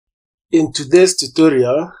In today's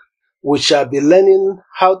tutorial, we shall be learning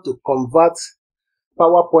how to convert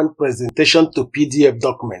PowerPoint presentation to PDF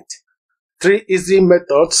document. 3 easy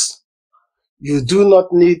methods. You do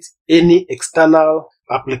not need any external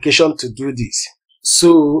application to do this.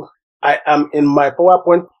 So I am in my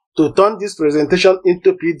PowerPoint. To turn this presentation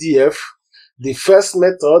into PDF, the first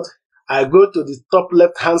method, I go to the top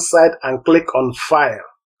left hand side and click on File.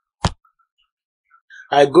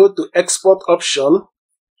 I go to Export option,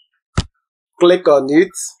 click on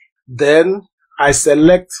it, then I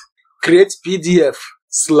select Create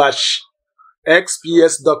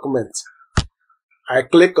PDF/XPS document. I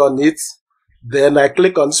click on it, then I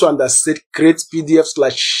click on this one that said Create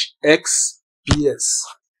PDF/XPS.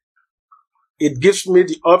 It gives me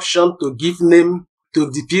the option to give name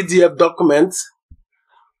to the PDF document,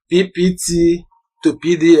 PPT to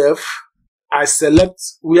PDF. I select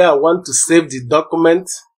where I want to save the document.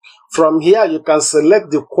 From here, you can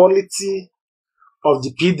select the quality of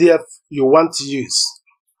the PDF you want to use.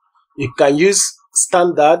 You can use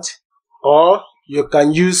standard or you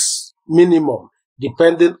can use minimum,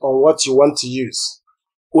 depending on what you want to use.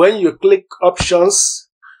 When you click options,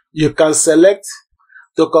 you can select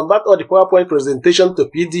to convert all the PowerPoint presentation to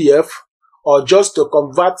PDF or just to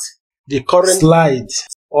convert the current slide,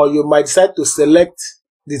 or you might decide to select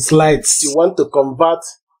the slides you want to convert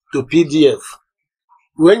to PDF.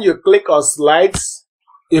 When you click on slides,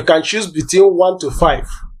 you can choose between 1 to 5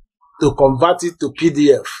 to convert it to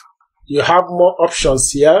PDF. You have more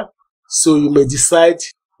options here, so you may decide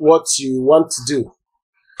what you want to do.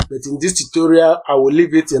 But in this tutorial, I will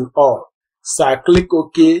leave it in all. So I click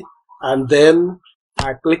OK and then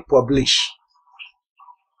I click Publish.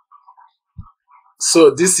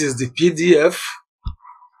 So this is the PDF.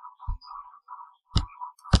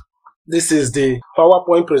 This is the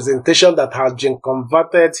PowerPoint presentation that has been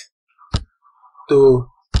converted to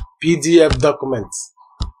PDF documents.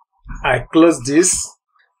 I close this.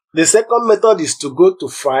 The second method is to go to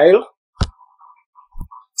File,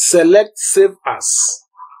 select Save As.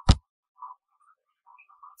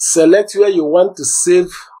 Select where you want to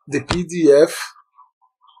save the PDF.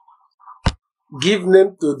 Give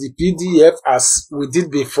name to the PDF as we did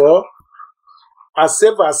before. As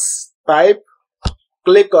Save As type,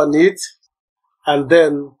 click on it and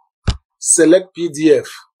then select PDF.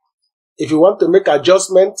 If you want to make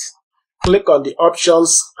adjustment, click on the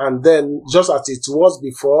options and then just as it was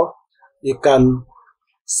before, you can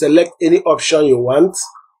select any option you want.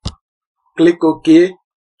 Click OK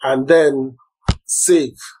and then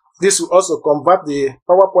save. This will also convert the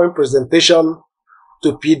PowerPoint presentation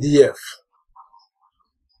to PDF.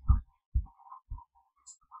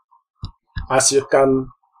 As you can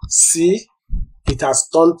see, it has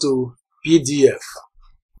turned to PDF.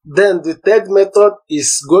 Then the third method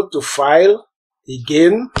is go to File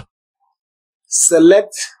again,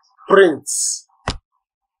 select Print.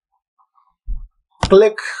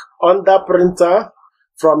 Click under Printer.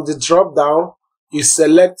 From the drop down, you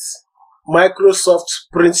select Microsoft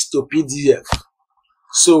Print to PDF.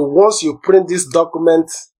 So once you print this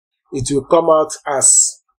document, it will come out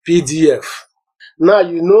as PDF. Now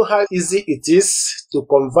you know how easy it is to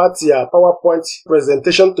convert your PowerPoint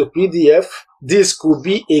presentation to PDF. This could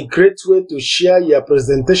be a great way to share your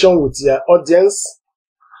presentation with your audience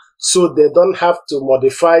so they don't have to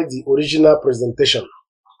modify the original presentation.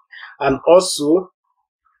 And also,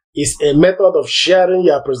 it's a method of sharing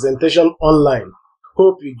your presentation online.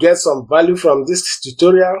 Hope you get some value from this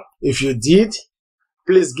tutorial. If you did,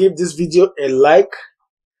 please give this video a like.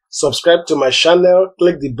 Subscribe to my channel,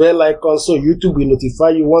 click the bell icon so YouTube will notify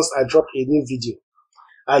you once I drop a new video.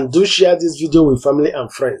 And do share this video with family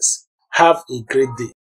and friends. Have a great day.